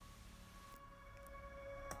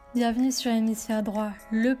Bienvenue sur Hémisphère droit,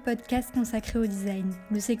 le podcast consacré au design.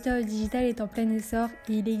 Le secteur du digital est en plein essor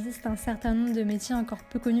et il existe un certain nombre de métiers encore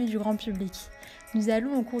peu connus du grand public. Nous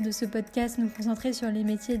allons au cours de ce podcast nous concentrer sur les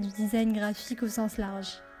métiers du design graphique au sens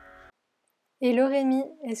large. Hello Rémi,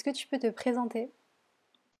 est-ce que tu peux te présenter ?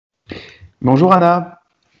 Bonjour Anna.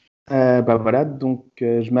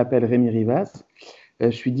 Je m'appelle Rémi Rivas. Je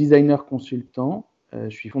suis designer consultant. Je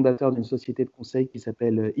suis fondateur d'une société de conseil qui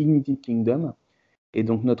s'appelle Ignited Kingdom. Et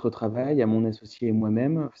donc notre travail, à mon associé et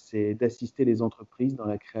moi-même, c'est d'assister les entreprises dans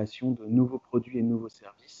la création de nouveaux produits et de nouveaux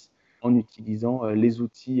services en utilisant les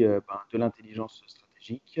outils de l'intelligence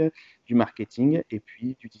stratégique, du marketing et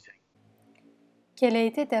puis du design. Quelle a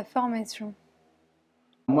été ta formation ?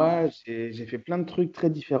 Moi, j'ai fait plein de trucs très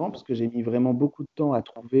différents parce que j'ai mis vraiment beaucoup de temps à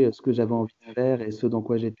trouver ce que j'avais envie de faire et ce dans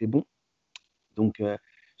quoi j'étais bon. Donc,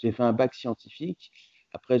 j'ai fait un bac scientifique.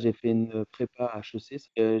 Après, j'ai fait une prépa HEC.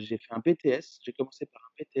 J'ai fait un BTS. J'ai commencé par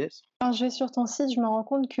un BTS. Quand je vais sur ton site, je me rends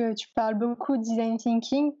compte que tu parles beaucoup de design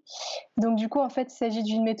thinking. Donc du coup, en fait, il s'agit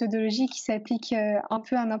d'une méthodologie qui s'applique un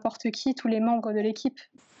peu à n'importe qui, tous les membres de l'équipe.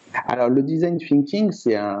 Alors, le design thinking,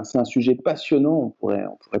 c'est un sujet passionnant. On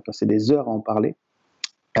pourrait passer des heures à en parler.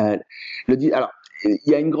 Euh, alors, il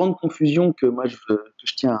y a une grande confusion que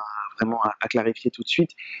je tiens vraiment à clarifier tout de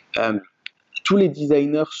suite. Euh, Tous les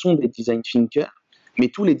designers sont des design thinkers, mais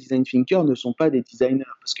tous les design thinkers ne sont pas des designers.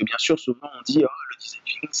 Parce que bien sûr, souvent on dit le design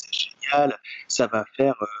thinking c'est génial, ça va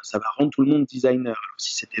rendre tout le monde designer. Alors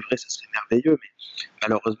si c'était vrai, ça serait merveilleux, mais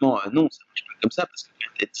malheureusement non, ça marche pas comme ça parce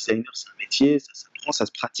que être designer c'est un métier, ça s'apprend, ça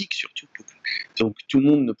se pratique surtout beaucoup. Donc tout le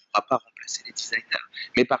monde ne pourra pas remplacer les designers.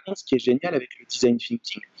 Mais par contre, ce qui est génial avec le design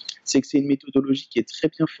thinking, c'est que c'est une méthodologie qui est très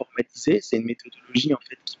bien formalisée. C'est une méthodologie en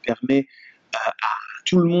fait qui permet à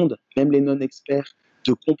tout le monde, même les non-experts,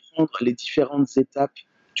 de comprendre les différentes étapes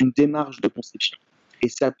d'une démarche de conception. Et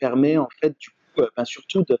ça permet en fait du coup,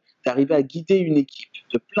 surtout d'arriver à guider une équipe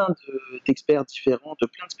de d'experts différents, de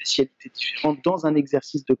plein de spécialités différentes dans un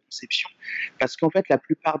exercice de conception. Parce qu'en fait, la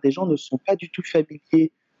plupart des gens ne sont pas du tout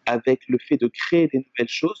familiers avec le fait de créer des nouvelles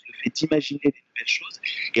choses, le fait d'imaginer des nouvelles choses.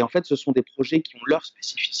 Et en fait, ce sont des projets qui ont leur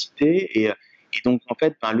spécificité et donc, en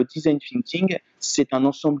fait, le design thinking, c'est un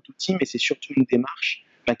ensemble d'outils, mais c'est surtout une démarche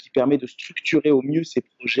qui permet de structurer au mieux ces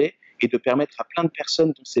projets et de permettre à plein de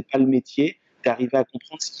personnes dont ce n'est pas le métier d'arriver à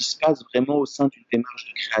comprendre ce qui se passe vraiment au sein d'une démarche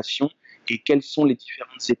de création et quelles sont les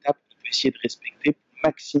différentes étapes qu'on peut essayer de respecter pour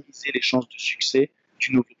maximiser les chances de succès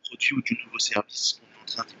du nouveau produit ou du nouveau service qu'on est en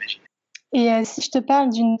train d'imaginer. Et si je te parle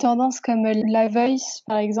d'une tendance comme la voice,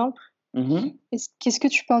 par exemple, qu'est-ce que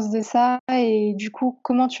tu penses de ça? Et du coup,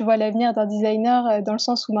 comment tu vois l'avenir d'un designer dans le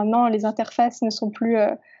sens où maintenant les interfaces ne sont plus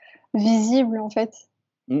visibles en fait?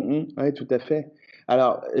 Ouais, tout à fait.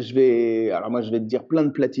 Moi, je vais te dire plein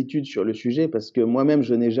de platitudes sur le sujet parce que moi-même,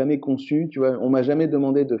 je n'ai jamais conçu, tu vois, on m'a jamais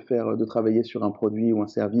demandé de travailler sur un produit ou un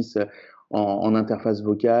service en interface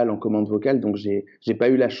vocale, en commande vocale. Donc, j'ai pas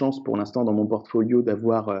eu la chance pour l'instant dans mon portfolio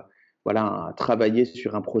d'avoir, travaillé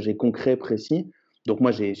sur un projet concret, précis. Donc,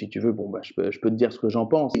 moi, si tu veux, je peux te dire ce que j'en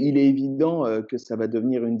pense. Il est évident que ça va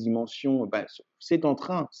devenir une dimension, c'est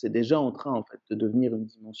déjà en train, en fait, de devenir une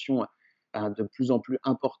dimension de plus en plus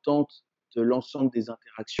importante de l'ensemble des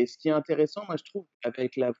interactions. Et ce qui est intéressant, moi, je trouve,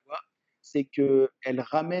 avec la voix, c'est qu'elle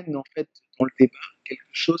ramène, en fait, dans le débat, quelque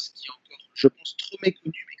chose qui est encore, je pense, trop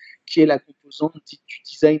méconnu, mais qui est la composante dite du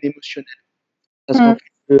design émotionnel. Parce qu'en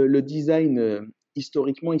fait, le design,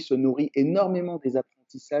 historiquement, il se nourrit énormément des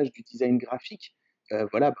apprentissages du design graphique.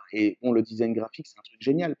 Le design graphique, c'est un truc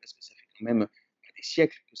génial parce que ça fait quand même des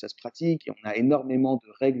siècles que ça se pratique et on a énormément de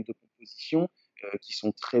règles de composition qui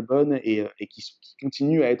sont très bonnes et qui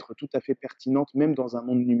continuent à être tout à fait pertinentes, même dans un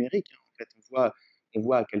monde numérique. En fait, on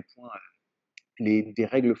voit à quel point des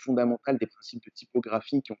règles fondamentales, des principes de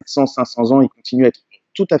typographie qui ont 100, 500 ans, ils continuent à être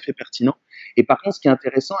tout à fait pertinents. Et par contre, ce qui est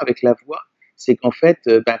intéressant avec la voix, c'est qu'en fait,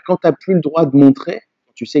 quand tu n'as plus le droit de montrer,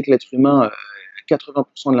 quand tu sais que l'être humain,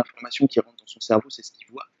 80% de l'information qui rentre dans son cerveau, c'est ce qu'il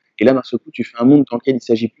voit. Et là, d'un seul coup, tu fais un monde dans lequel il ne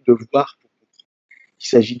s'agit plus de voir pour comprendre. Il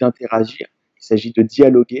s'agit d'interagir, il s'agit de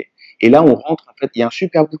dialoguer. Et là, on rentre, en fait, il y a un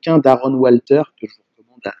super bouquin d'Aaron Walter que je vous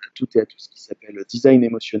recommande à toutes et à tous qui s'appelle Design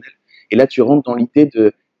émotionnel. Et là, tu rentres dans l'idée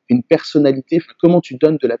d'une personnalité, comment tu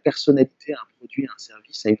donnes de la personnalité à un produit, à un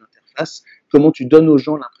service, à une interface, comment tu donnes aux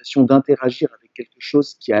gens l'impression d'interagir avec quelque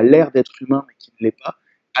chose qui a l'air d'être humain mais qui ne l'est pas,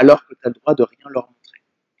 alors que tu as le droit de rien leur montrer.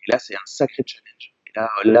 Et là, c'est un sacré challenge. Et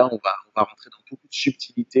là on va rentrer dans beaucoup de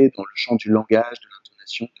subtilité dans le champ du langage, de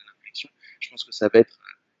l'intonation, de l'inflexion. Je pense que ça va être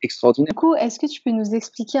extraordinaire. Du coup, est-ce que tu peux nous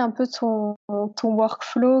expliquer un peu ton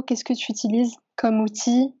workflow? Qu'est-ce que tu utilises comme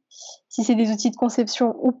outil? Si c'est des outils de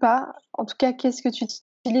conception ou pas. En tout cas, qu'est-ce que tu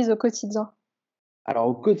utilises au quotidien? Alors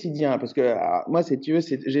au quotidien, parce que moi, si tu veux,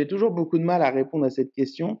 j'ai toujours beaucoup de mal à répondre à cette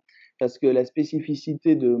question parce que la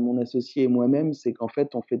spécificité de mon associé et moi-même, c'est qu'en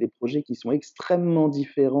fait, on fait des projets qui sont extrêmement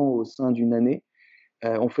différents au sein d'une année.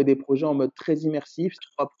 On fait des projets en mode très immersif,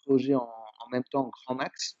 3 projets en même temps, en grand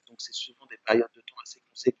max. Donc c'est souvent des périodes de temps assez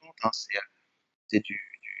conséquentes, hein. C'est du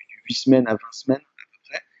 8 semaines à 20 semaines à peu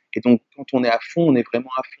près. Et donc quand on est à fond, on est vraiment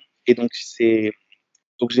à fond. Et donc j'ai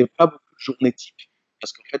pas beaucoup de journées types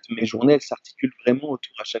parce qu'en fait mes journées elles s'articulent vraiment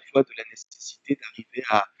autour à chaque fois de la nécessité d'arriver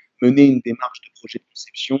à mener une démarche de projet de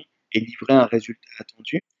conception et livrer un résultat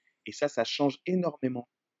attendu. Et ça change énormément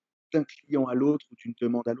d'un client à l'autre ou d'une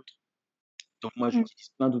demande à l'autre. Donc moi Mm. j'utilise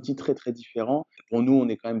plein d'outils très très différents. Pour nous on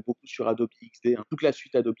est quand même beaucoup sur Adobe XD, hein. Toute la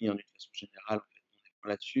suite Adobe, hein, d'une façon générale en fait, on est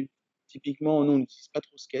là-dessus. Typiquement nous on n'utilise pas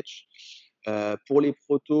trop Sketch. Pour les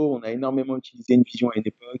protos on a énormément utilisé une vision à une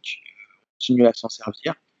époque, on continue à s'en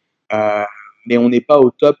servir. Euh, mais on n'est pas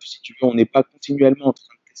au top, si tu veux, on n'est pas continuellement en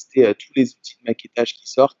train de tester tous les outils de maquettage qui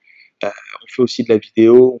sortent. Euh, on fait aussi de la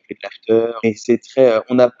vidéo, on fait de l'after, et c'est très,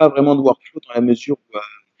 on n'a pas vraiment de workflow dans la mesure où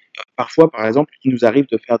parfois, par exemple, il nous arrive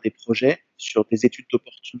de faire des projets sur des études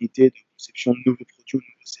d'opportunité de conception de nouveaux produits ou de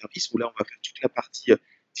nouveaux services, où là on va faire toute la partie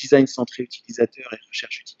design centré utilisateur et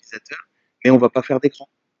recherche utilisateur, mais on va pas faire d'écran.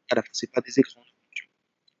 À la fin, c'est pas des écrans.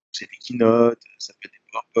 C'est des keynotes, ça peut être des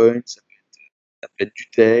PowerPoint, ça peut être du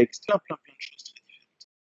texte, plein de choses très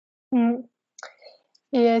différentes. Mm.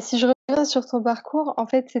 Et si je reviens sur ton parcours, en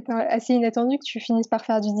fait, c'est assez inattendu que tu finisses par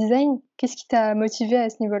faire du design. Qu'est-ce qui t'a motivé à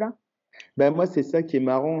ce niveau-là? Ben moi, c'est ça qui est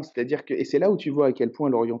marrant, c'est-à-dire que, et c'est là où tu vois à quel point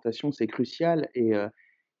l'orientation c'est crucial et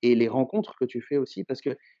les rencontres que tu fais aussi, parce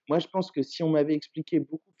que moi je pense que si on m'avait expliqué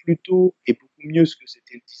beaucoup plus tôt et beaucoup mieux ce que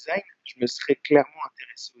c'était le design, je me serais clairement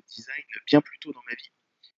intéressé au design bien plus tôt dans ma vie.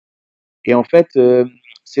 Et en fait,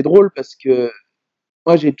 c'est drôle parce que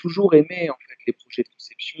moi j'ai toujours aimé en fait les projets de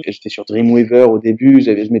conception. J'étais sur Dreamweaver au début,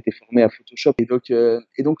 je m'étais formé à Photoshop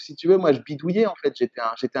et donc si tu veux, moi je bidouillais en fait.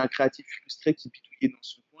 J'étais un créatif frustré qui bidouillait dans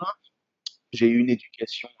son coin. J'ai eu une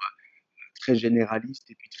éducation très généraliste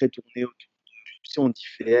et puis très tournée autour de, tu sais, on dit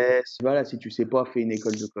FS, voilà, si tu sais pas, fais une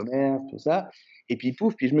école de commerce, tout ça. Et puis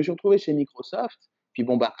pouf, puis je me suis retrouvé chez Microsoft. Puis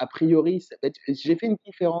bon, bah, a priori, j'ai fait une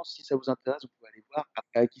conférence, si ça vous intéresse, vous pouvez aller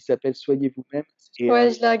voir, qui s'appelle Soyez vous-même. Et Ouais,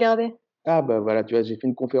 je l'ai regardé. ah bah voilà, tu vois, j'ai fait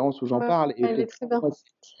une conférence où j'en Ouais, parle et elle est très effectivement, bien. moi,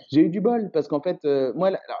 j'ai eu du bol parce qu'en fait, moi,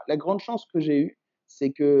 alors, la grande chance que j'ai eue,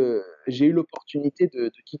 c'est que j'ai eu l'opportunité de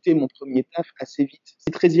quitter mon premier taf assez vite.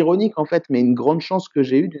 C'est très ironique en fait, mais une grande chance que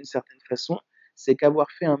j'ai eue d'une certaine façon, c'est qu'avoir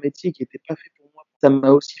fait un métier qui n'était pas fait pour moi, ça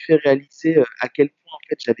m'a aussi fait réaliser à quel point en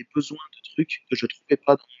fait j'avais besoin de trucs que je trouvais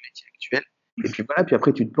pas dans mon métier actuel. Et puis voilà, puis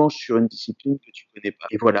après tu te penches sur une discipline que tu connais pas.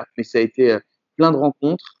 Et voilà, mais ça a été plein de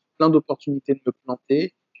rencontres, plein d'opportunités de me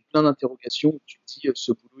planter, puis plein d'interrogations où tu te dis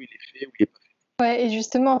ce boulot il est fait ou il est pas fait. Ouais, et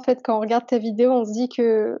justement, en fait, quand on regarde ta vidéo, on se dit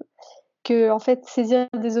que en fait, saisir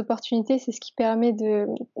des opportunités, c'est ce qui permet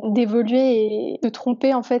d'évoluer et de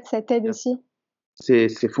tromper, en fait, ça t'aide aussi. C'est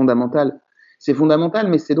fondamental. C'est fondamental,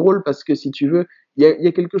 mais c'est drôle parce que si tu veux, il y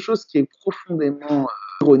a quelque chose qui est profondément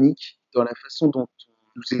ironique dans la façon dont on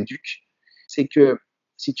nous éduque. C'est que,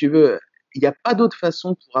 si tu veux, il n'y a pas d'autre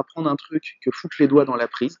façon pour apprendre un truc que foutre les doigts dans la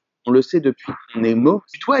prise. On le sait depuis qu'on est môme.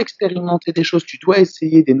 Tu dois expérimenter des choses, tu dois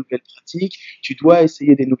essayer des nouvelles pratiques, tu dois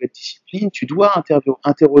essayer des nouvelles disciplines, tu dois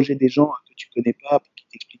interroger des gens que tu connais pas pour qu'ils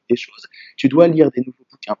t'expliquent des choses, tu dois lire des nouveaux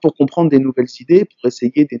bouquins pour comprendre des nouvelles idées, pour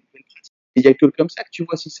essayer des nouvelles pratiques. Il y a que comme ça que tu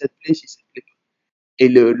vois si ça te plaît, si ça te plaît pas. Et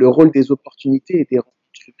le rôle des opportunités et des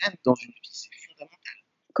rencontres humaines dans une vie, c'est fondamental.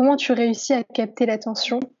 Comment tu réussis à capter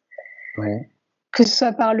l'attention, Ouais. que ce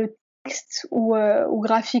soit par le texte ou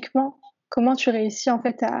graphiquement? Comment tu réussis, en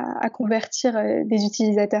fait, à convertir des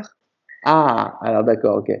utilisateurs? Ah, alors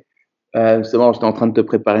d'accord, ok. C'est bon, j'étais en train de te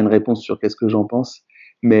préparer une réponse sur qu'est-ce que j'en pense.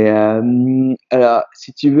 Mais alors,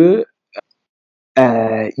 si tu veux,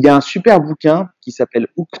 il y a un super bouquin qui s'appelle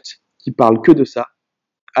Hooked, qui parle que de ça,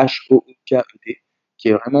 Hooked, qui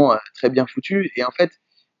est vraiment très bien foutu. Et en fait,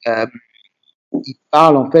 euh, il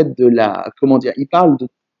parle en fait de la, comment dire, il parle de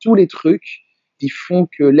tous les trucs qui font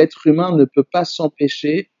que l'être humain ne peut pas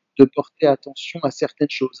s'empêcher de porter attention à certaines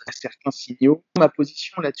choses, à certains signaux. Ma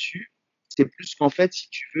position là-dessus, c'est plus qu'en fait, si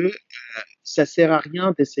tu veux, ça sert à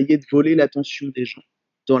rien d'essayer de voler l'attention des gens,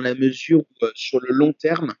 dans la mesure où sur le long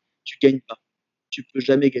terme, tu gagnes pas, tu peux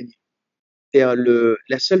jamais gagner. C'est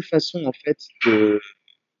la seule façon en fait de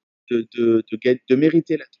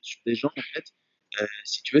mériter l'attention des gens, en fait,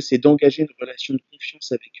 si tu veux, c'est d'engager une relation de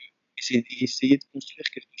confiance avec eux. Et c'est d'essayer de construire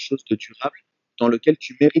quelque chose de durable dans lequel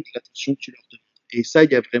tu mérites l'attention que tu leur demandes. Et ça,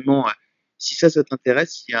 il y a vraiment, si ça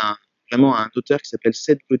t'intéresse, il y a vraiment un auteur qui s'appelle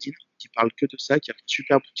Seth Godin qui parle que de ça, qui a un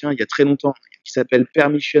super bouquin il y a très longtemps, qui s'appelle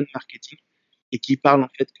Permission Marketing. et qui parle en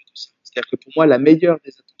fait que de ça. C'est-à-dire que pour moi, la meilleure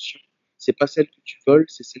des attentions, c'est pas celle que tu voles,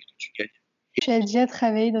 c'est celle que tu gagnes. Tu as déjà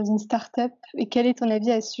travaillé dans une start-up et quel est ton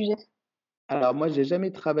avis à ce sujet? Alors moi, j'ai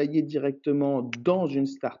jamais travaillé directement dans une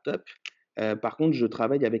start-up. Par contre, je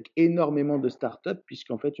travaille avec énormément de start-up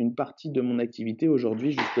puisqu'en fait, une partie de mon activité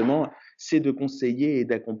aujourd'hui, justement, c'est de conseiller et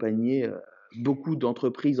d'accompagner, beaucoup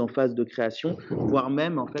d'entreprises en phase de création, voire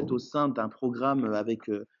même, en fait, au sein d'un programme, avec,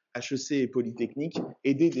 HEC et Polytechnique,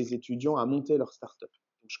 aider des étudiants à monter leur start-up.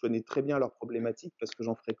 Donc je connais très bien leurs problématiques parce que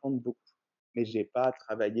j'en fréquente beaucoup. Mais j'ai pas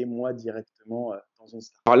travaillé moi directement dans une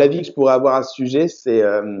startup. Alors l'avis que je pourrais avoir à ce sujet, c'est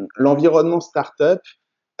l'environnement startup.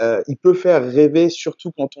 Il peut faire rêver,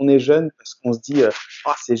 surtout quand on est jeune, parce qu'on se dit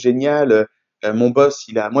oh, c'est génial. Mon boss,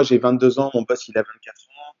 moi j'ai 22 ans, mon boss il a 24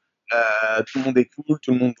 ans. Tout le monde est cool,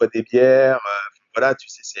 tout le monde boit des bières. Voilà, tu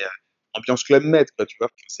sais, c'est ambiance club med, quoi. Tu vois,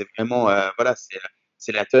 c'est vraiment voilà,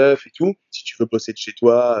 c'est la teuf et tout. Si tu veux bosser de chez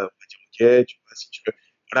toi, on va dire ok. Tu vois, si tu veux,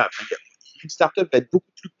 voilà. Enfin, une startup va être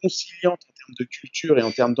beaucoup plus conciliante en termes de culture et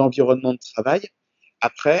en termes d'environnement de travail.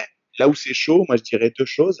 Après, là où c'est chaud, moi je dirais deux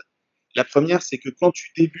choses. La première, c'est que quand tu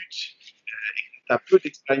débutes et que tu as peu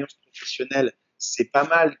d'expérience professionnelle, c'est pas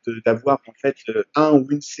mal d'avoir en fait un ou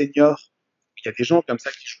une senior. Il y a des gens comme ça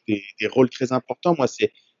qui jouent des rôles très importants. Moi,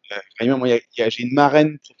 moi, j'ai une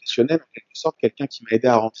marraine professionnelle, en quelque sorte, quelqu'un qui m'a aidé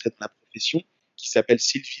à rentrer dans la profession, qui s'appelle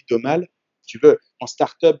Sylvie Domal. Si tu veux, en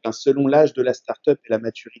start-up, ben, selon l'âge de la start-up et la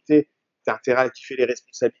maturité, tu as intérêt à kiffer les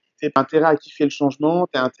responsabilités, tu as intérêt à kiffer le changement,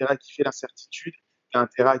 tu as intérêt à kiffer l'incertitude, tu as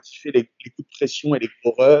intérêt à kiffer les coups de pression et les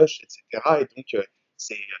gros rushs, etc. Et donc,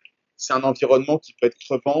 c'est, c'est un environnement qui peut être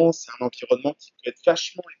crevant, c'est un environnement qui peut être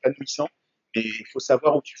vachement épanouissant, mais il faut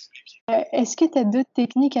savoir où tu fous les pieds. Est-ce que tu as d'autres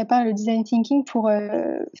techniques à part le design thinking pour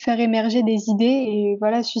faire émerger des idées et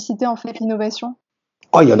voilà, susciter en fait l'innovation?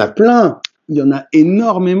 Oh, il y en a plein, il y en a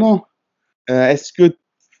énormément. Est-ce que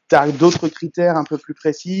tu as d'autres critères un peu plus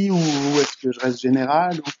précis ou est-ce que je reste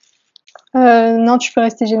général? Non, tu peux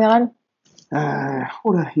rester général.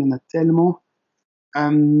 Oh là, il y en a tellement.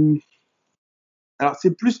 Euh, alors,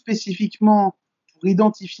 c'est plus spécifiquement pour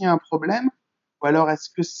identifier un problème ou alors est-ce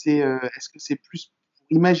que c'est plus pour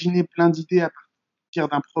imaginer plein d'idées à partir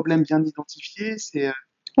d'un problème bien identifié?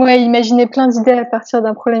 Ouais, imaginer plein d'idées à partir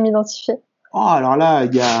d'un problème identifié. Oh, alors là,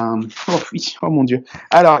 il y a oh oui, oh mon Dieu.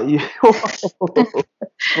 Alors, je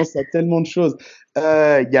pense à tellement de choses.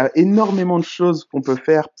 Il y a énormément de choses qu'on peut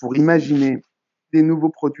faire pour imaginer des nouveaux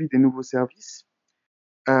produits, des nouveaux services.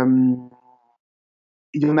 Euh,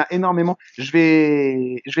 il y en a énormément. Je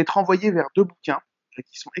vais te renvoyer vers deux bouquins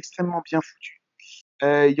qui sont extrêmement bien foutus.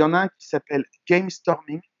 Il y en a un qui s'appelle Game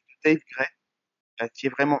Storming de Dave Gray, qui est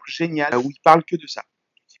vraiment génial, où il parle que de ça.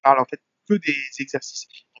 Il parle en fait que des exercices,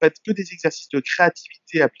 en fait que des exercices de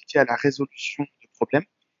créativité appliqués à la résolution de problèmes.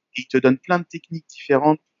 Et il te donne plein de techniques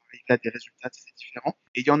différentes pour arriver à des résultats très différents.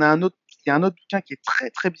 Et il y a un autre bouquin qui est très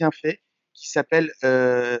très bien fait, qui s'appelle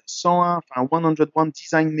 101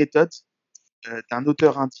 Design Methods d'un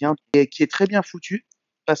auteur indien et qui est très bien foutu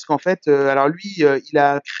parce qu'en fait, alors lui, il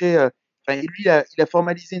a créé, enfin lui, il a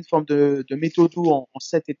formalisé une forme de méthodo en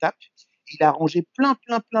 7 étapes. Il a rangé plein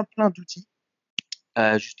d'outils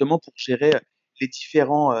justement pour gérer les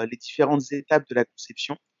différentes étapes de la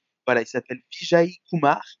conception. Voilà, il s'appelle Vijay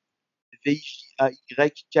Kumar,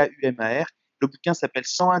 Vijaykumar. Le bouquin s'appelle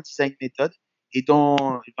 101 Design Method. Et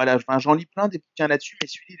voilà, enfin, j'en lis plein des bouquins là-dessus, mais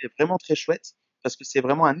celui-là, il est vraiment très chouette parce que c'est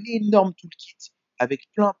vraiment un énorme toolkit avec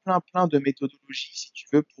plein de méthodologies, si tu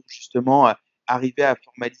veux, pour justement arriver à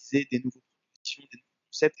formaliser des nouveaux propositions, des nouveaux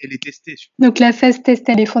concepts et les tester. Donc la phase test,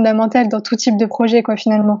 elle est fondamentale dans tout type de projet, quoi,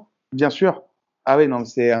 finalement. Bien sûr. Ah oui, non,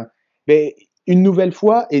 mais une nouvelle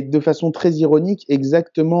fois, et de façon très ironique,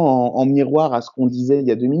 exactement en miroir à ce qu'on disait il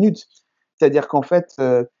y a 2 minutes. C'est-à-dire qu'en fait,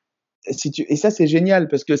 et ça c'est génial,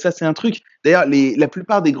 parce que ça c'est un truc, d'ailleurs la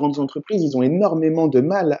plupart des grandes entreprises, ils ont énormément de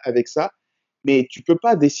mal avec ça, mais tu peux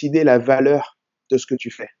pas décider la valeur de ce que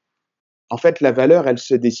tu fais. En fait, la valeur, elle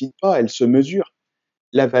se décide pas, elle se mesure.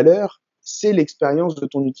 La valeur, c'est l'expérience de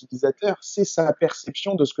ton utilisateur, c'est sa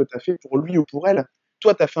perception de ce que tu as fait pour lui ou pour elle.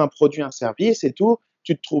 Toi, tu as fait un produit, un service et tout,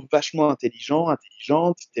 tu te trouves vachement intelligent,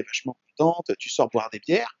 intelligente, tu es vachement contente, tu sors boire des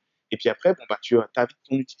bières, et puis après, bon, bah, tu invites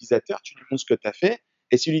ton utilisateur, tu lui montres ce que tu as fait,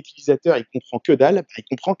 et si l'utilisateur, il comprend que dalle, bah, il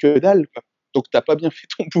comprend que dalle, quoi. Donc, t'as pas bien fait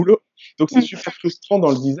ton boulot. Donc, c'est super frustrant dans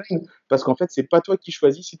le design, parce qu'en fait, c'est pas toi qui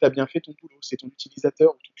choisis si tu as bien fait ton boulot, c'est ton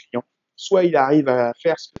utilisateur ou ton client. Soit il arrive à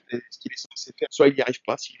faire ce qu'il est censé faire, soit il n'y arrive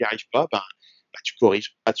pas. S'il n'y arrive pas, bah, tu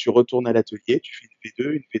corriges. Bah, tu retournes à l'atelier, tu fais une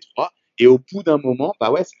V2, une V3, et au bout d'un moment,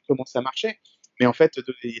 bah ouais, ça commence à marcher. Mais en fait,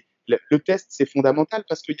 le test, c'est fondamental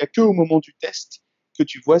parce qu'il n'y a qu'au moment du test que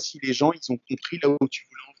tu vois si les gens, ils ont compris là où tu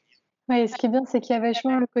voulais en venir. Ouais, et ce qui est bien, c'est qu'il y a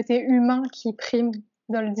vachement le côté humain qui prime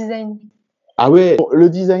dans le design. Ah ouais,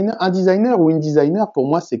 un designer ou une designer, pour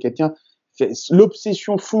moi, c'est quelqu'un.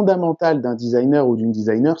 L'obsession fondamentale d'un designer ou d'une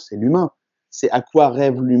designer, c'est l'humain. C'est à quoi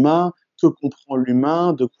rêve l'humain, que comprend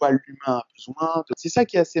l'humain, de quoi l'humain a besoin. C'est ça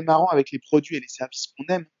qui est assez marrant avec les produits et les services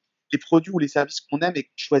qu'on aime. Les produits ou les services qu'on aime et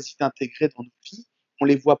qu'on choisit d'intégrer dans nos vies, on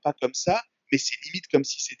les voit pas comme ça, mais c'est limite comme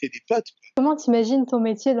si c'était des potes. Comment t'imagines ton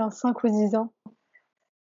métier dans 5 ou 10 ans?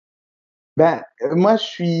 Moi,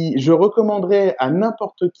 je recommanderais à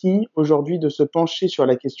n'importe qui aujourd'hui de se pencher sur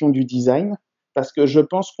la question du design parce que je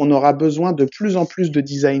pense qu'on aura besoin de plus en plus de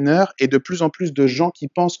designers et de plus en plus de gens qui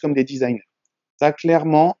pensent comme des designers. Ça,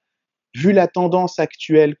 clairement, vu la tendance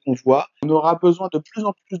actuelle qu'on voit, on aura besoin de plus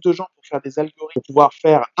en plus de gens pour faire des algorithmes, pour pouvoir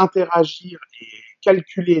faire interagir et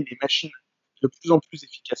calculer les machines de plus en plus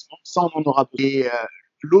efficacement. Ça, on en aura besoin. Et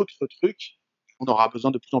l'autre truc, on aura besoin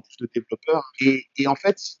de plus en plus de développeurs. Et en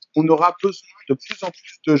fait, on aura besoin de plus en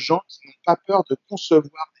plus de gens qui n'ont pas peur de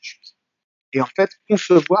concevoir des choses. Et en fait,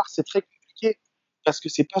 concevoir, c'est très compliqué parce que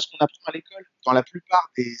c'est pas ce qu'on apprend à l'école. Dans la plupart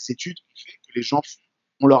des études qu'on fait, que les gens font,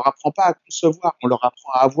 on leur apprend pas à concevoir, on leur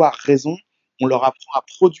apprend à avoir raison, on leur apprend à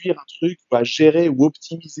produire un truc ou à gérer ou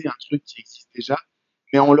optimiser un truc qui existe déjà,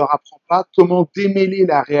 mais on leur apprend pas comment démêler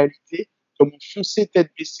la réalité, comment foncer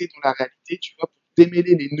tête baissée dans la réalité, tu vois, pour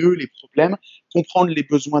démêler les nœuds, les problèmes, comprendre les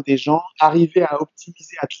besoins des gens, arriver à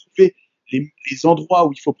optimiser, à trouver les endroits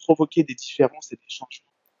où il faut provoquer des différences et des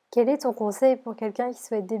changements. Quel est ton conseil pour quelqu'un qui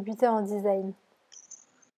souhaite débuter en design?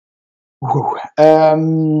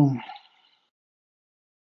 Ouh.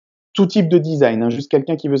 Tout type de design, hein, juste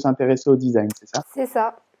quelqu'un qui veut s'intéresser au design, c'est ça? C'est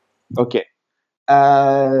ça. Ok.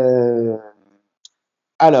 Euh,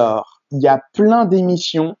 alors, il y a plein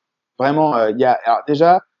d'émissions. Vraiment, alors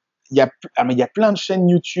déjà, mais il y a plein de chaînes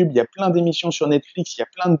YouTube, il y a plein d'émissions sur Netflix, il y a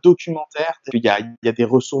plein de documentaires. Il y a des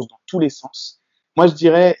ressources dans tous les sens. Moi, je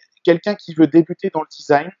dirais, quelqu'un qui veut débuter dans le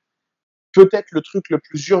design, peut-être le truc le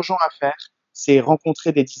plus urgent à faire, c'est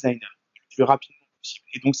rencontrer des designers le plus rapidement possible.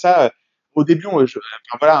 Et donc ça, au début, enfin,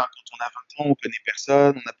 voilà, quand on a 20 ans, on connaît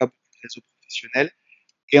personne, on n'a pas beaucoup de réseaux professionnels.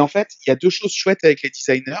 Et en fait, il y a deux choses chouettes avec les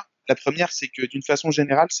designers. La première, c'est que d'une façon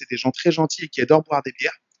générale, c'est des gens très gentils et qui adorent boire des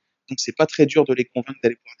bières. Donc c'est pas très dur de les convaincre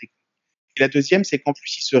d'aller boire des coups. Et la deuxième, c'est qu'en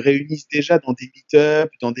plus, ils se réunissent déjà dans des meet-ups,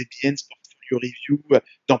 dans des BNs portfolio review,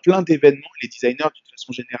 dans plein d'événements. Les designers, d'une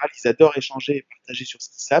façon générale, ils adorent échanger et partager sur ce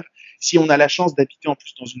qu'ils savent. Si on a la chance d'habiter en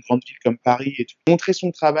plus dans une grande ville comme Paris et tout, montrer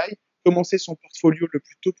son travail, commencer son portfolio le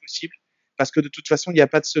plus tôt possible, parce que de toute façon, il n'y a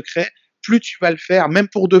pas de secret. Plus tu vas le faire, même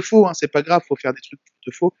pour de faux, hein, c'est pas grave, faut faire des trucs pour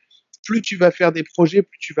de faux. Plus tu vas faire des projets,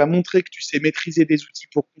 plus tu vas montrer que tu sais maîtriser des outils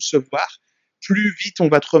pour concevoir, plus vite on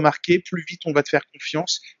va te remarquer, plus vite on va te faire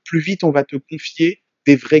confiance, plus vite on va te confier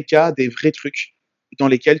des vrais cas, des vrais trucs dans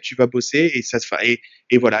lesquels tu vas bosser et ça se fait.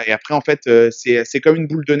 Et voilà. Et après, en fait, c'est comme une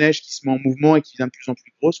boule de neige qui se met en mouvement et qui devient de plus en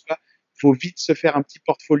plus grosse, quoi. Faut vite se faire un petit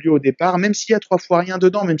portfolio au départ, même s'il y a 3 fois rien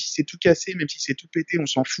dedans, même si c'est tout cassé, même si c'est tout pété, on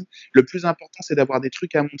s'en fout. Le plus important, c'est d'avoir des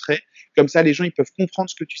trucs à montrer. Comme ça, les gens, ils peuvent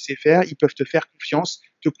comprendre ce que tu sais faire, ils peuvent te faire confiance,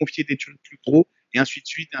 te confier des trucs plus gros, et ainsi de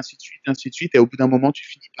suite, ainsi de suite, ainsi de suite. Et au bout d'un moment, tu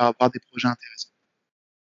finis par avoir des projets intéressants.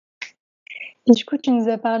 Et du coup, tu nous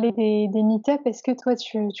as parlé des meet-up. Est-ce que toi,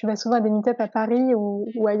 tu vas souvent à des meet-up à Paris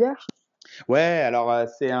ou ailleurs? Ouais, alors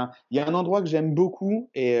il y a un endroit que j'aime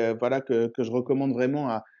beaucoup et voilà que je recommande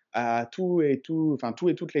vraiment à tout et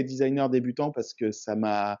toutes les designers débutants parce que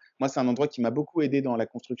moi c'est un endroit qui m'a beaucoup aidé dans la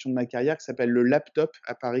construction de ma carrière qui s'appelle le Laptop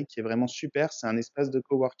à Paris qui est vraiment super. C'est un espace de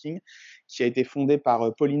coworking qui a été fondé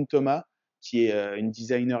par Pauline Thomas qui est une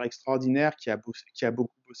designer extraordinaire qui a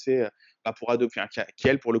beaucoup bossé pour Adobe, enfin, qui a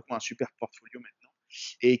elle pour le coup un super portfolio maintenant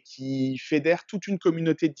et qui fédère toute une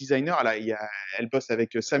communauté de designers. Alors, elle bosse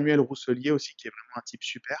avec Samuel Rousselier aussi, qui est vraiment un type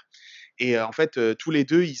super. Et en fait, tous les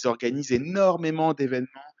deux, ils organisent énormément d'événements.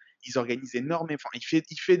 Ils organisent énormément. Enfin,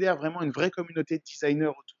 ils fédèrent vraiment une vraie communauté de designers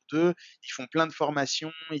autour d'eux. Ils font plein de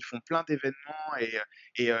formations, ils font plein d'événements. Et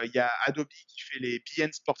il y a Adobe qui fait les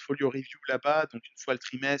BN's Portfolio Review là-bas. Donc, une fois le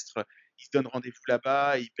trimestre, ils se donnent rendez-vous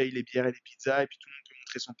là-bas, ils payent les bières et les pizzas, et puis tout le monde peut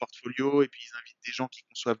montrer son portfolio, et puis ils invitent des gens qui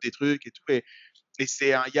conçoivent des trucs et tout. Et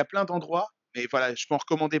il y a plein d'endroits, mais voilà, je peux en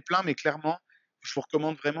recommander plein, mais clairement, je vous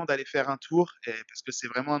recommande vraiment d'aller faire un tour parce que c'est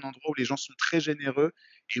vraiment un endroit où les gens sont très généreux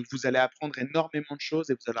et où vous allez apprendre énormément de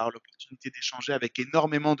choses et vous allez avoir l'opportunité d'échanger avec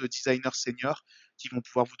énormément de designers seniors qui vont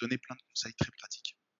pouvoir vous donner plein de conseils très pratiques.